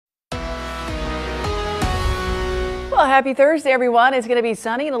Well, happy Thursday, everyone. It's going to be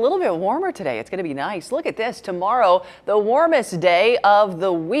sunny and a little bit warmer today. It's going to be nice. Look at this. Tomorrow, the warmest day of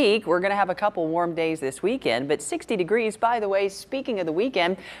the week. We're going to have a couple warm days this weekend, but 60 degrees. By the way, speaking of the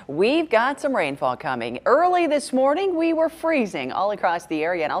weekend, we've got some rainfall coming. Early this morning, we were freezing all across the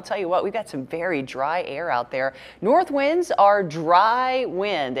area, and I'll tell you what, we've got some very dry air out there. North winds are dry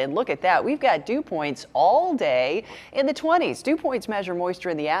wind, and look at that. We've got dew points all day in the 20s. Dew points measure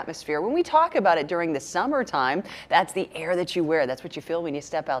moisture in the atmosphere. When we talk about it during the summertime, that's the air that you wear. That's what you feel when you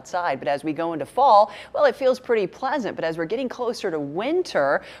step outside. But as we go into fall, well, it feels pretty pleasant. But as we're getting closer to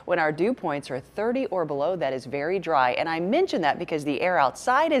winter, when our dew points are 30 or below, that is very dry. And I mention that because the air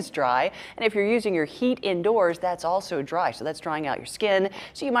outside is dry. And if you're using your heat indoors, that's also dry. So that's drying out your skin.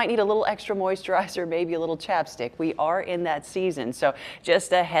 So you might need a little extra moisturizer, maybe a little chapstick. We are in that season. So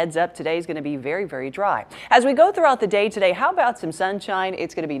just a heads up, today is going to be very, very dry. As we go throughout the day today, how about some sunshine?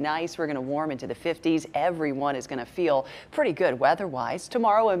 It's going to be nice. We're going to warm into the 50s. Everyone is going to feel pretty good weather-wise.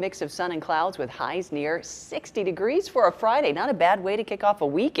 Tomorrow, a mix of sun and clouds with highs near 60 degrees for a Friday. Not a bad way to kick off a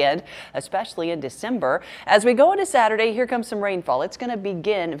weekend, especially in December. As we go into Saturday, here comes some rainfall. It's going to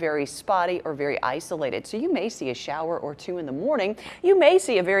begin very spotty or very isolated. So you may see a shower or two in the morning. You may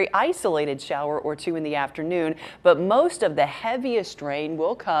see a very isolated shower or two in the afternoon, but most of the heaviest rain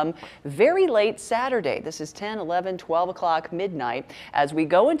will come very late Saturday. This is 10, 11, 12 o'clock, midnight. As we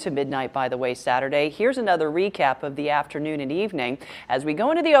go into midnight, by the way, Saturday, here's another recap of the afternoon and evening. As we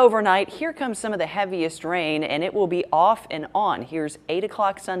go into the overnight, here comes some of the heaviest rain, and it will be off and on. Here's 8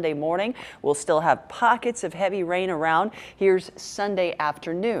 o'clock Sunday morning. We'll still have pockets of heavy rain around. Here's Sunday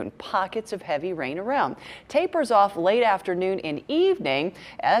afternoon, pockets of heavy rain around. Tapers off late afternoon and evening.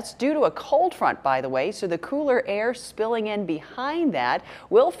 That's due to a cold front, by the way, so the cooler air spilling in behind that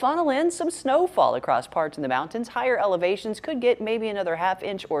will funnel in some snowfall across parts of the mountains. Higher elevations could get maybe another ½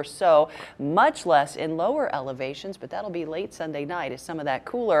 inch or so, much less in lower elevations, but that'll be late Sunday night as some of that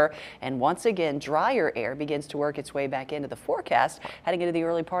cooler and once again drier air begins to work its way back into the forecast heading into the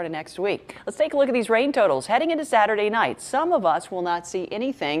early part of next week. Let's take a look at these rain totals heading into Saturday night. Some of us will not see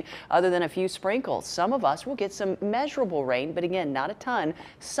anything other than a few sprinkles. Some of us will get some measurable rain, but again, not a ton.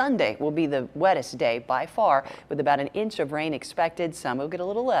 Sunday will be the wettest day by far with about an inch of rain expected. Some will get a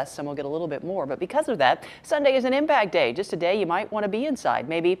little less, some will get a little bit more, but because of that, Sunday is an impact day, just a day you might want to be inside.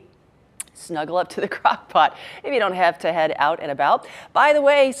 Maybe snuggle up to the crock pot if you don't have to head out and about. By the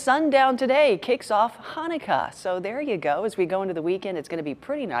way, sundown today kicks off Hanukkah. So there you go. As we go into the weekend, it's going to be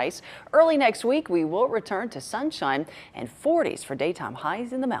pretty nice. Early next week, we will return to sunshine and 40s for daytime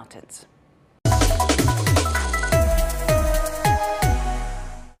highs in the mountains.